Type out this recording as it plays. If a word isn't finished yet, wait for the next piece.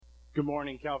Good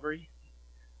morning, Calvary.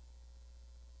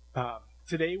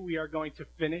 Today we are going to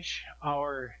finish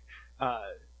our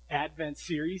Advent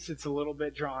series. It's a little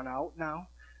bit drawn out now,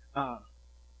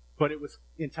 but it was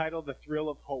entitled The Thrill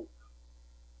of Hope.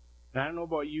 And I don't know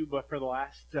about you, but for the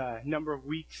last number of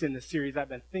weeks in the series, I've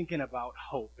been thinking about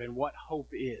hope and what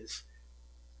hope is.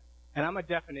 And I'm a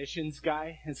definitions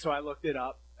guy, and so I looked it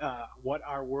up. What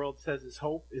our world says is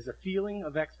hope is a feeling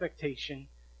of expectation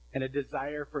and a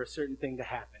desire for a certain thing to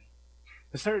happen.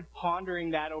 I started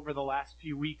pondering that over the last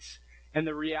few weeks and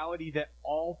the reality that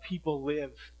all people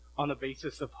live on the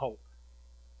basis of hope.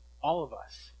 All of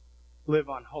us live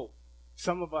on hope.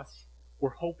 Some of us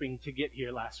were hoping to get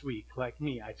here last week, like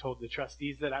me. I told the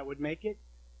trustees that I would make it.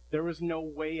 There was no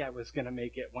way I was going to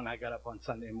make it when I got up on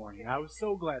Sunday morning. I was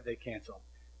so glad they canceled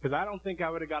because I don't think I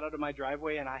would have got out of my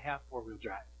driveway, and I have four-wheel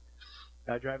drive.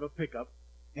 I drive a pickup,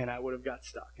 and I would have got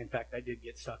stuck. In fact, I did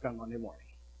get stuck on Monday morning.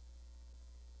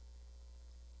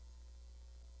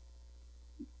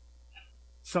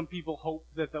 Some people hope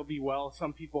that they'll be well.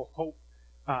 Some people hope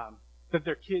that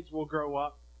their kids will grow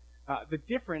up. The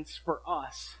difference for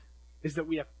us is that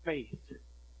we have faith.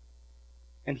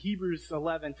 And Hebrews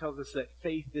 11 tells us that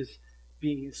faith is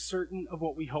being certain of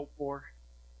what we hope for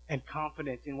and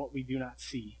confident in what we do not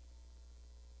see.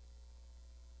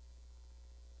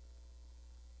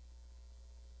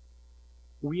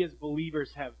 We as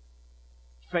believers have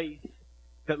faith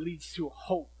that leads to a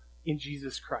hope in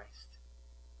Jesus Christ.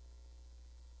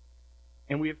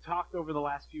 And we have talked over the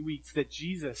last few weeks that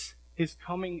Jesus, his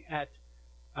coming at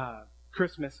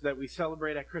Christmas, that we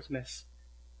celebrate at Christmas,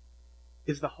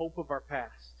 is the hope of our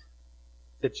past.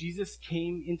 That Jesus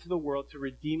came into the world to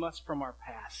redeem us from our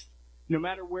past. No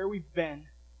matter where we've been,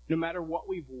 no matter what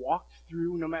we've walked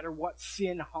through, no matter what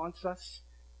sin haunts us,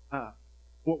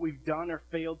 what we've done or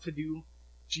failed to do,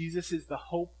 Jesus is the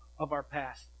hope of our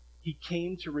past. He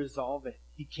came to resolve it.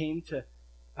 He came to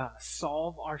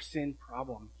solve our sin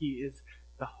problem. He is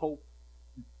the hope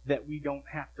that we don't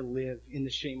have to live in the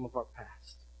shame of our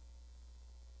past.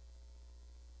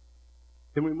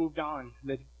 Then we moved on,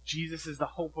 that Jesus is the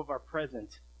hope of our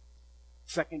present.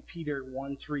 2 Peter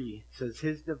 1:3 says,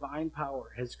 His divine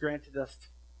power has granted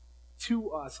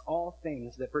to us all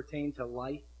things that pertain to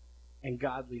life and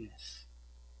godliness,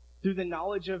 through the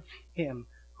knowledge of Him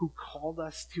who called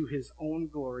us to His own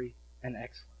glory and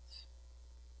excellence.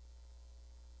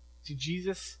 See,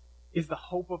 Jesus is the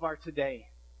hope of our today.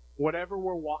 Whatever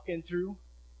we're walking through,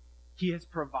 He has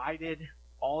provided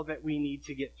all that we need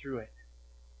to get through it.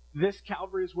 This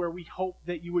Calvary is where we hope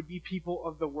that you would be people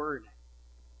of the Word,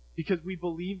 because we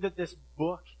believe that this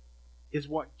book is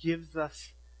what gives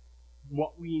us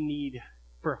what we need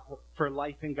for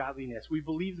life and godliness. We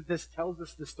believe that this tells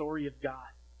us the story of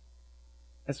God.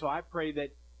 And so I pray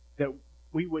that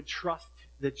we would trust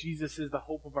that Jesus is the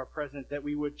hope of our present, that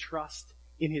we would trust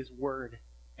in His Word,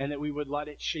 and that we would let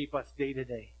it shape us day to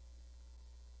day.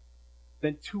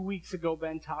 Then 2 weeks ago,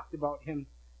 Ben talked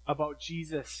about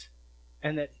Jesus,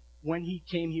 and that when He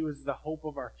came, He was the hope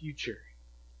of our future.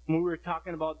 When we were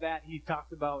talking about that, he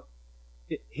talked about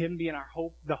Him being our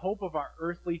hope, the hope of our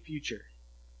earthly future.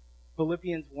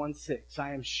 Philippians 1:6,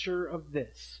 I am sure of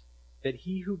this, that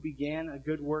He who began a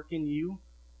good work in you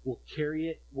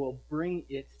will bring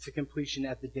it to completion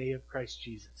at the day of Christ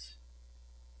Jesus.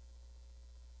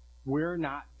 We're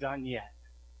not done yet.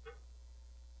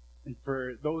 And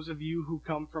for those of you who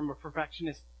come from a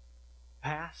perfectionist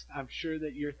past, I'm sure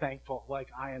that you're thankful, like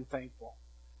I am thankful,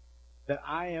 that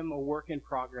I am a work in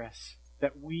progress,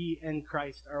 that we in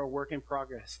Christ are a work in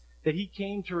progress, that He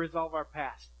came to resolve our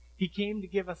past. He came to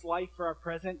give us life for our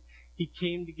present. He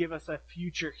came to give us a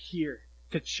future here,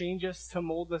 to change us, to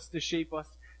mold us, to shape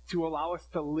us, to allow us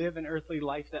to live an earthly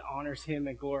life that honors Him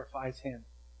and glorifies Him.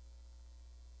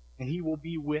 And He will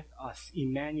be with us,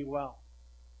 Emmanuel,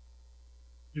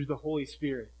 through the Holy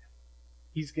Spirit.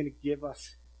 He's going to give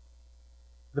us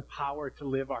the power to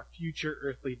live our future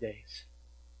earthly days.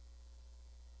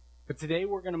 But today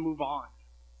we're going to move on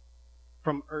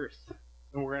from earth,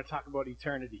 and we're going to talk about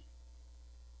eternity.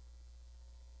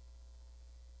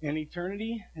 And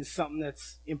eternity is something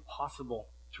that's impossible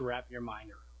to wrap your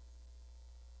mind around.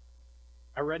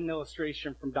 I read an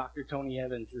illustration from Dr. Tony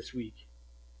Evans this week.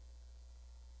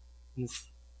 And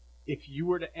if you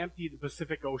were to empty the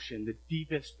Pacific Ocean, the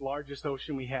deepest, largest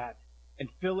ocean we had, and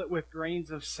fill it with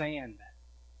grains of sand,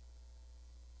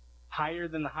 higher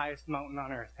than the highest mountain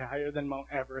on earth, higher than Mount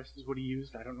Everest is what he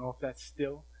used. I don't know if that's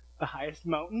still the highest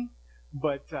mountain,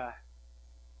 but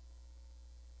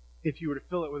if you were to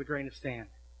fill it with a grain of sand.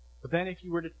 But then if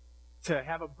you were to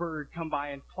have a bird come by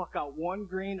and pluck out one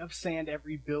grain of sand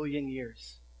every billion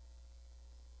years,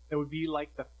 it would be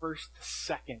like the first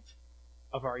second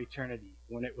of our eternity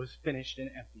when it was finished and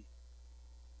empty.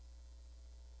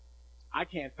 I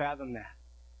can't fathom that.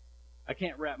 I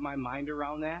can't wrap my mind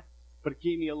around that, but it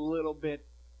gave me a little bit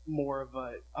more of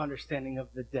an understanding of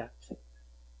the depth.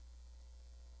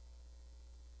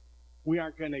 We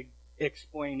aren't going to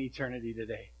explain eternity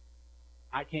today.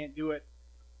 I can't do it.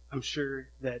 I'm sure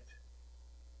that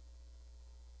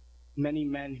many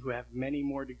men who have many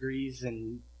more degrees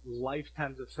and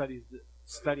lifetimes of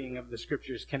studying of the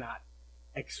scriptures cannot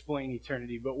explain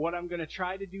eternity. But what I'm going to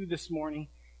try to do this morning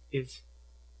is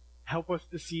help us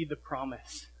to see the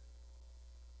promise.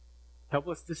 Help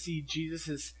us to see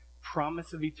Jesus'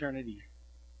 promise of eternity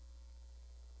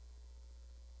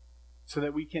so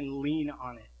that we can lean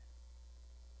on it.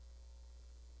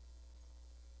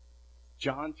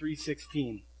 John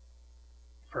 3:16.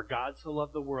 For God so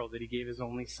loved the world that he gave his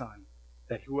only Son,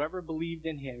 that whoever believed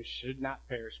in him should not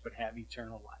perish but have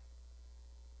eternal life.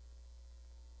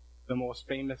 The most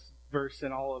famous verse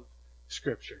in all of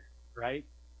Scripture, right?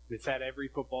 It's at every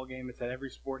football game. It's at every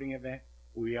sporting event.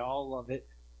 We all love it.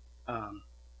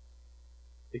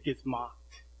 It gets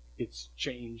mocked. It gets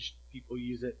changed. People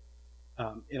use it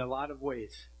in a lot of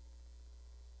ways.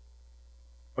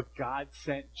 But God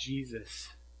sent Jesus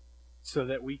so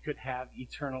that we could have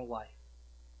eternal life.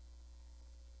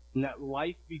 And that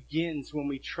life begins when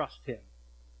we trust him.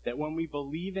 That when we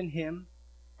believe in him,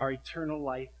 our eternal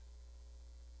life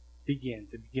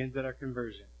begins. It begins at our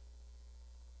conversion.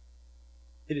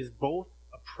 It is both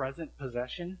a present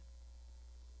possession,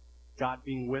 God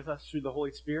being with us through the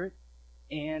Holy Spirit,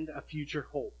 and a future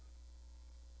hope.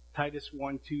 Titus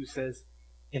 1:2 says,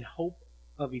 in hope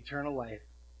of eternal life,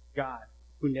 God,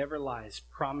 who never lies,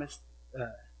 promised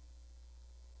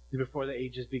before the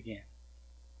ages began.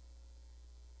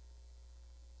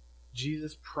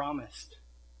 Jesus promised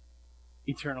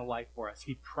eternal life for us.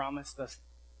 He promised us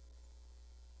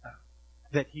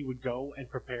that he would go and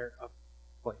prepare a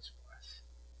place for us.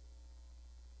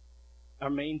 Our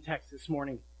main text this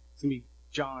morning is going to be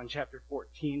John chapter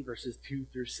 14, verses 2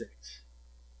 through 6.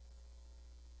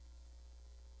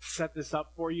 Set this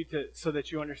up for you so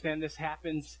that you understand this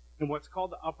happens in what's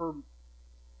called the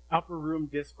upper room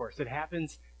discourse. It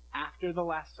happens after the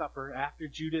Last Supper, after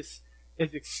Judas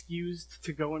is excused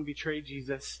to go and betray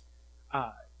Jesus.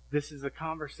 This is a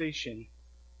conversation,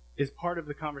 is part of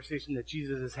the conversation that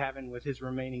Jesus is having with his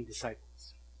remaining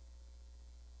disciples.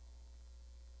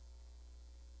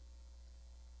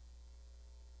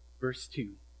 Verse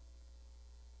 2.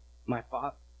 My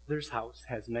Father's house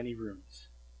has many rooms.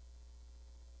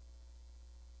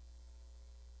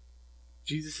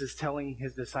 Jesus is telling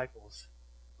his disciples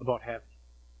about heaven.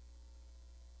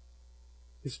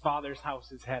 His Father's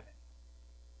house is heaven.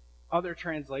 Other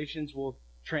translations will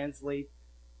translate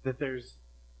that there's,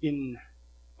 in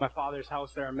my Father's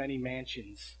house there are many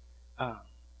mansions.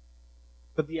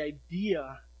 But the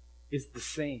idea is the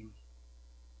same.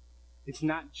 It's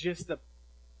not just a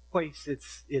place,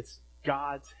 it's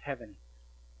God's heaven.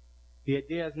 The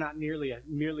idea is not merely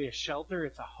a shelter,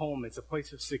 it's a home. It's a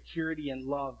place of security and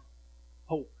love,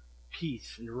 hope,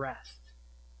 peace, and rest.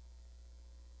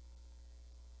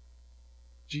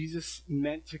 Jesus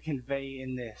meant to convey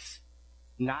in this,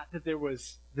 not that there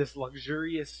was this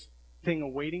luxurious thing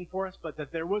awaiting for us, but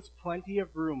that there was plenty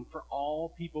of room for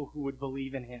all people who would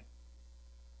believe in him.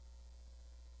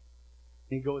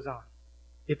 And he goes on,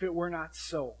 if it were not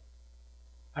so,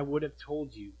 I would have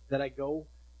told you that I go,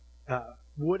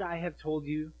 would I have told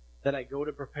you that I go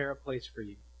to prepare a place for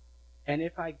you? And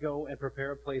if I go and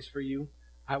prepare a place for you,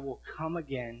 I will come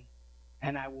again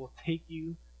and I will take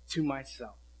you to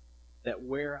myself, that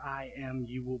where I am,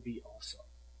 you will be also.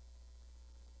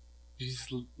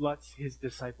 Jesus lets his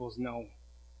disciples know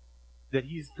that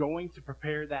he's going to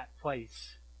prepare that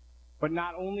place. But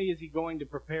not only is he going to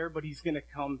prepare, but he's going to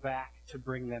come back to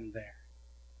bring them there.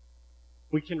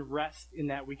 We can rest in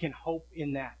that. We can hope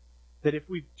in that. That if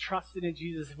we've trusted in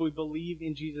Jesus, if we believe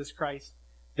in Jesus Christ,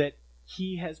 that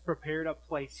he has prepared a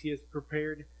place. He has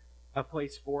prepared a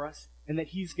place for us, and that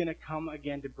he's going to come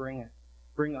again to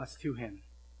bring us to him.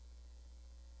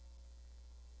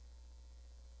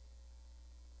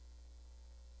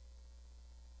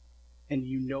 And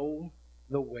you know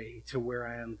the way to where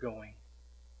I am going.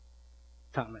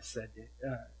 Thomas said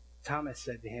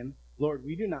to him, Lord,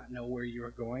 we do not know where you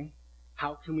are going.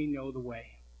 How can we know the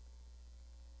way?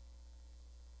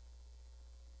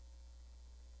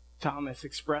 Thomas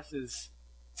expresses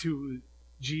to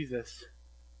Jesus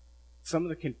some of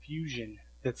the confusion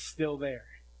that's still there.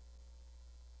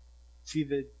 See,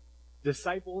 the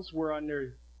disciples were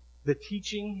under the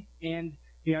teaching and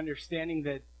the understanding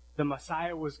that the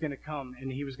Messiah was going to come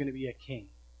and he was going to be a king.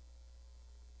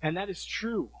 And that is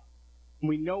true. And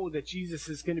we know that Jesus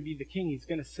is going to be the king. He's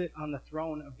going to sit on the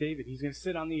throne of David. He's going to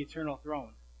sit on the eternal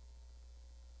throne.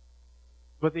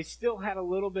 But they still had a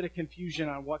little bit of confusion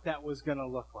on what that was going to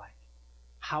look like,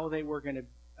 how they were going to,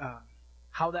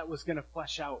 how that was going to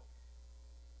flesh out.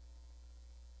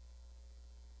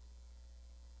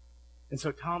 And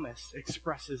so Thomas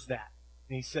expresses that.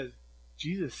 And he says,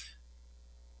 Jesus,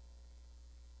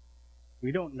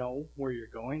 we don't know where you're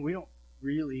going. We don't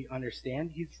really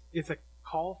understand. It's a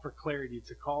call for clarity.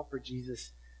 It's a call for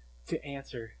Jesus to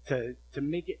answer, to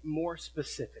make it more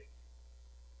specific.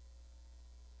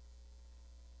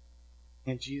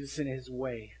 And Jesus, in his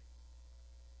way,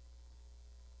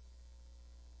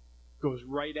 goes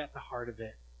right at the heart of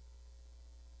it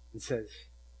and says,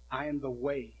 I am the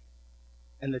way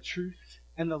and the truth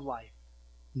and the life.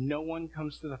 No one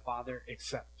comes to the Father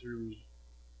except through me.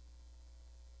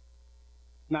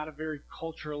 Not a very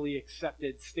culturally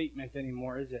accepted statement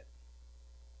anymore, is it?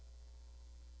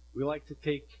 We like to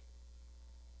take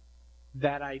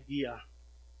that idea.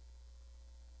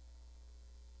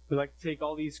 We like to take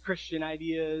all these Christian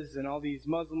ideas and all these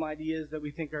Muslim ideas that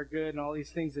we think are good and all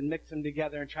these things and mix them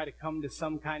together and try to come to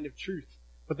some kind of truth.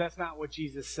 But that's not what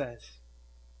Jesus says.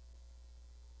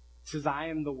 He says, I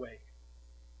am the way.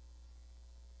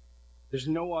 There's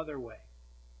no other way.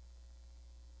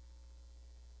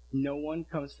 No one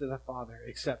comes to the Father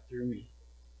except through me.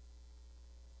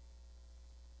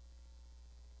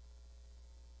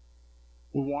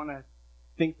 We want to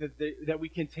think that we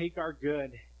can take our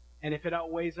good, and if it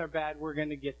outweighs our bad, we're going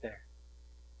to get there.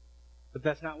 But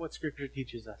that's not what Scripture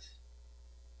teaches us.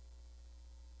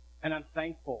 And I'm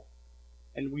thankful,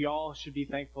 and we all should be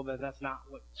thankful that that's not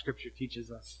what Scripture teaches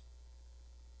us.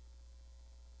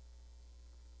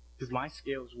 Because my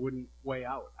scales wouldn't weigh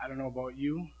out. I don't know about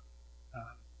you,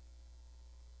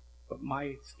 but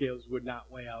my scales would not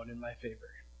weigh out in my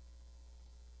favor.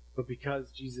 But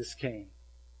because Jesus came,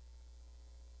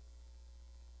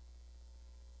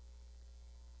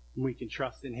 we can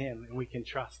trust in him, and we can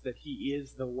trust that he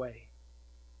is the way.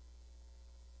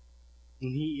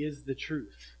 And he is the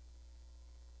truth.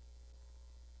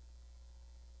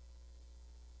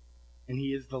 And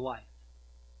he is the life.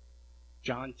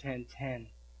 John 10:10.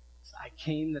 I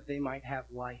came that they might have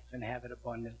life and have it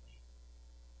abundantly.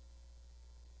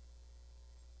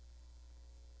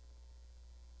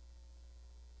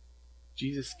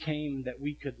 Jesus came that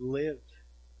we could live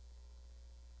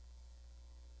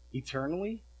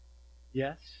eternally,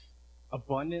 yes.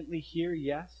 Abundantly here,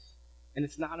 yes. And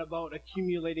it's not about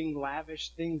accumulating lavish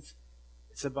things.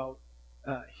 It's about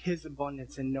his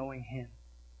abundance and knowing him.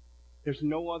 There's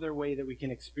no other way that we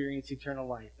can experience eternal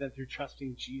life than through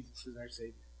trusting Jesus as our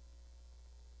Savior.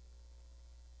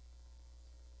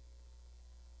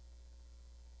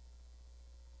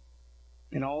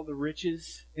 And all the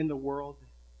riches in the world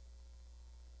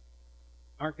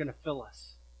aren't going to fill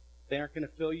us. They aren't going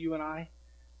to fill you and I.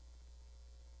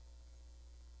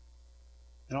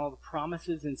 And all the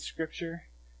promises in Scripture,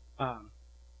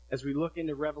 as we look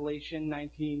into Revelation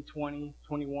 19, 20,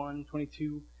 21,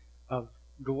 22, of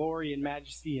glory and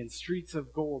majesty and streets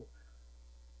of gold,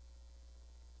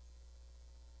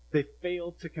 they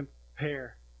fail to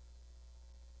compare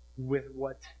with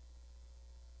what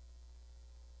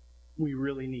we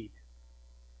really need.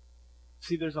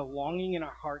 See, there's a longing in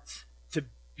our hearts to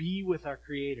be with our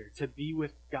Creator, to be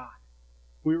with God.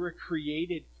 We were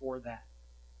created for that.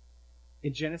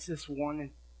 In Genesis 1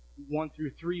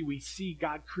 through 3, we see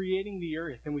God creating the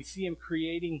earth, and we see him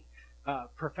creating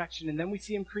perfection, and then we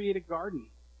see him create a garden.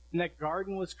 And that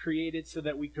garden was created so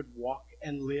that we could walk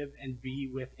and live and be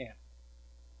with him.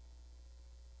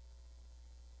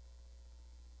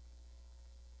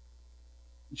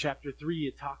 In chapter 3,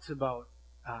 it talks about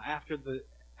after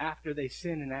they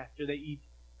sin and after they eat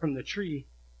from the tree,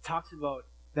 it talks about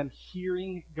them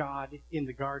hearing God in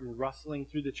the garden rustling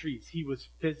through the trees. He was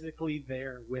physically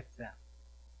there with them.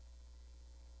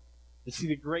 You see,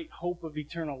 the great hope of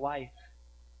eternal life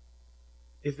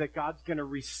is that God's going to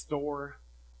restore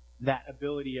that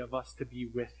ability of us to be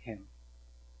with him.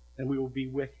 And we will be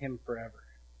with him forever.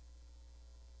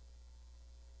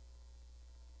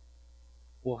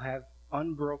 We'll have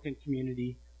unbroken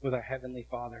community with our Heavenly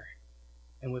Father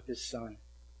and with his Son.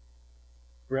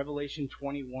 Revelation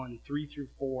 21, 3 through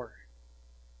 4.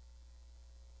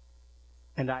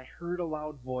 And I heard a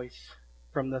loud voice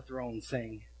from the throne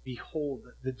saying, Behold,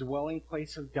 the dwelling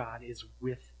place of God is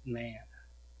with man.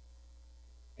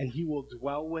 And he will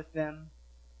dwell with them,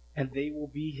 and they will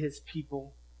be his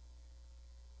people,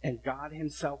 and God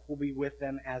himself will be with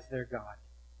them as their God.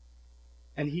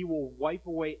 And he will wipe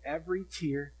away every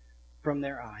tear from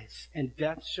their eyes, and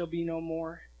death shall be no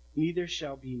more, neither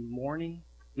shall be mourning,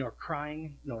 nor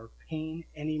crying, nor pain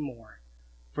anymore,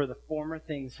 for the former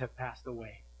things have passed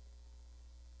away.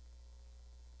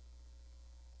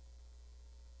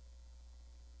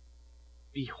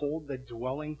 Behold, the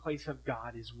dwelling place of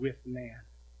God is with man.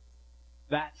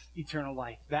 That's eternal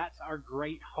life. That's our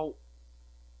great hope.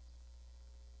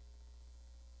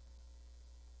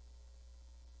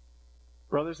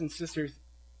 Brothers and sisters,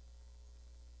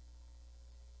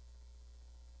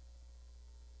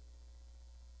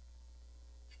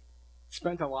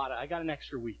 I got an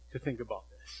extra week to think about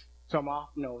this. So I'm off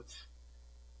notes.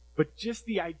 But just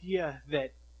the idea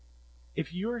that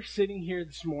if you're sitting here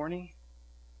this morning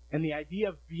and the idea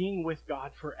of being with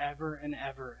God forever and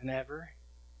ever and ever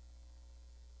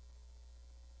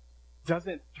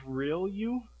doesn't thrill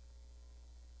you,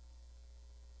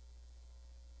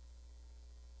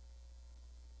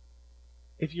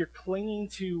 if you're clinging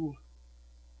to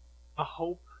a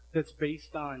hope that's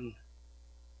based on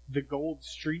the gold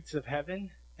streets of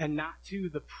heaven and not to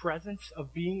the presence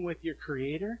of being with your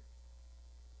Creator,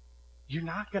 you're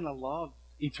not going to love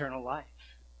eternal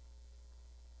life.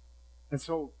 And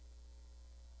so,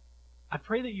 I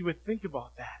pray that you would think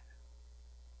about that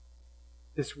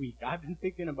this week. I've been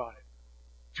thinking about it.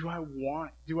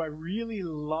 Do I really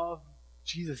love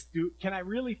Jesus? Can I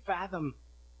really fathom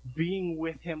being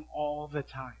with Him all the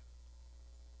time?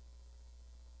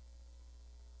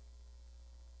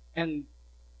 And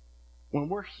when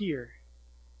we're here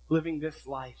living this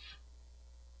life,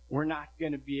 we're not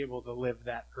going to be able to live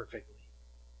that perfectly.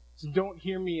 So don't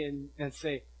hear me and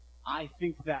say, I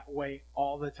think that way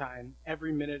all the time.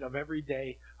 Every minute of every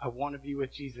day, I want to be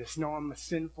with Jesus. No, I'm a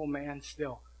sinful man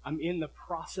still. I'm in the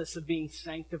process of being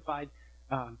sanctified,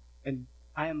 and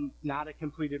I am not a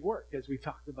completed work, as we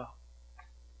talked about.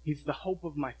 He's the hope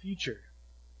of my future.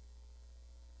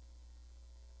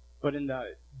 But in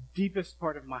the deepest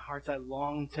part of my heart, I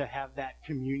long to have that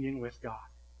communion with God.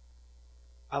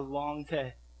 I long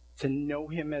to know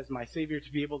Him as my Savior,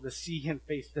 to be able to see Him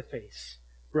face to face.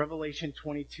 Revelation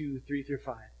 22,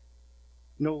 3-5.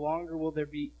 No longer will there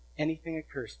be anything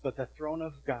accursed, but the throne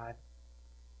of God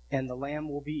and the Lamb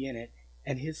will be in it,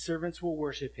 and His servants will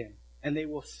worship Him, and they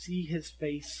will see His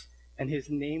face, and His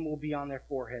name will be on their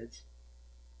foreheads,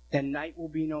 and night will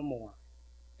be no more,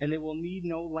 and they will need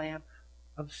no lamp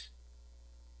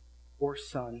or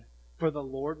sun, for the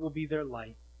Lord will be their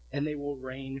light, and they will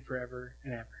reign forever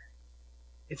and ever.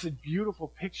 It's a beautiful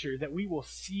picture that we will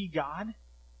see God,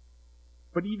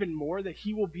 but even more that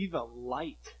He will be the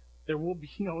light. There will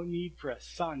be no need for a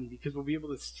sun, because we'll be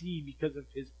able to see because of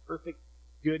His perfect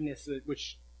goodness,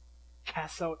 which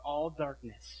casts out all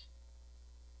darkness.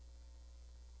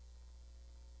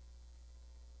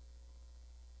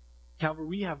 Calvary,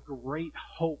 we have great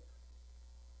hope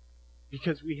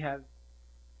because we have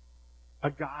a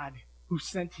God who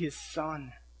sent His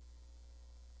Son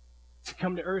to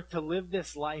come to earth to live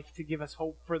this life, to give us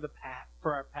hope for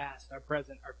our past, our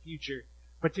present, our future,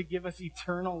 but to give us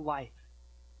eternal life,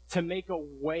 to make a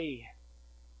way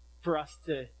for us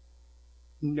to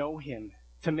know Him,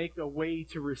 to make a way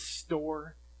to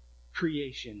restore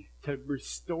creation, to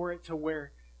restore it to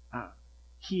where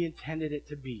He intended it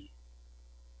to be,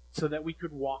 so that we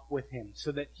could walk with Him,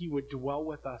 so that He would dwell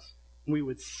with us and we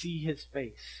would see His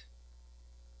face.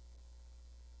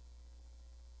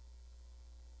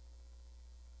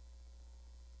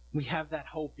 We have that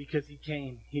hope because He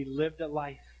came. He lived a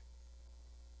life.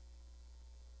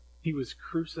 He was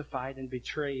crucified and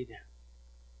betrayed.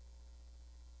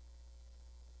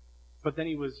 But then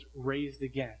He was raised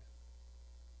again.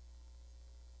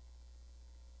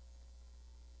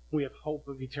 We have hope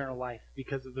of eternal life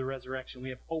because of the resurrection. We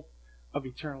have hope of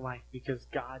eternal life because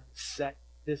God set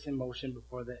this in motion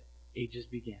before the ages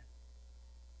began.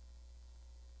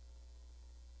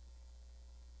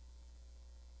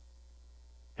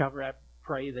 Calvary, I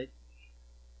pray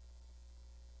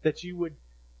that you would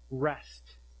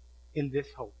rest in this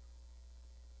hope.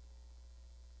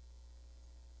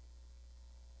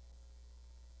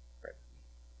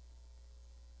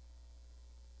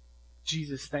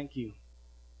 Jesus, thank you.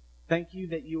 Thank you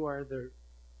that you are the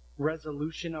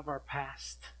resolution of our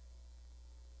past.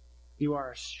 You are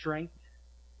our strength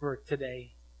for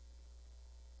today.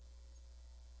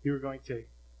 You are going to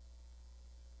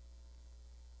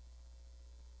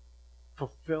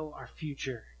fulfill our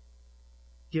future.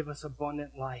 Give us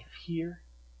abundant life here,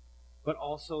 but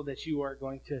also that you are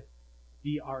going to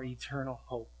be our eternal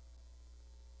hope.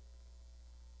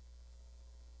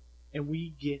 And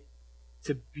we get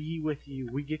to be with you.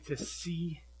 We get to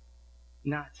see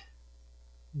not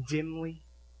dimly,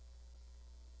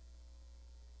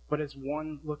 but as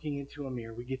one looking into a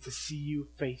mirror. We get to see you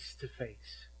face to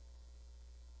face.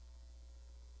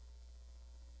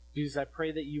 Jesus, I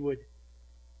pray that you would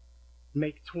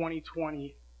make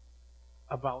 2020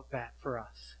 about that for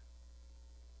us.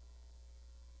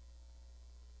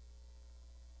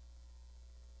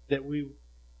 That we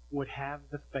would have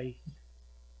the faith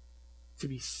to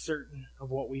be certain of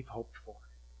what we've hoped for,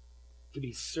 to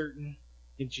be certain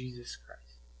in Jesus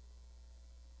Christ.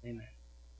 Amen.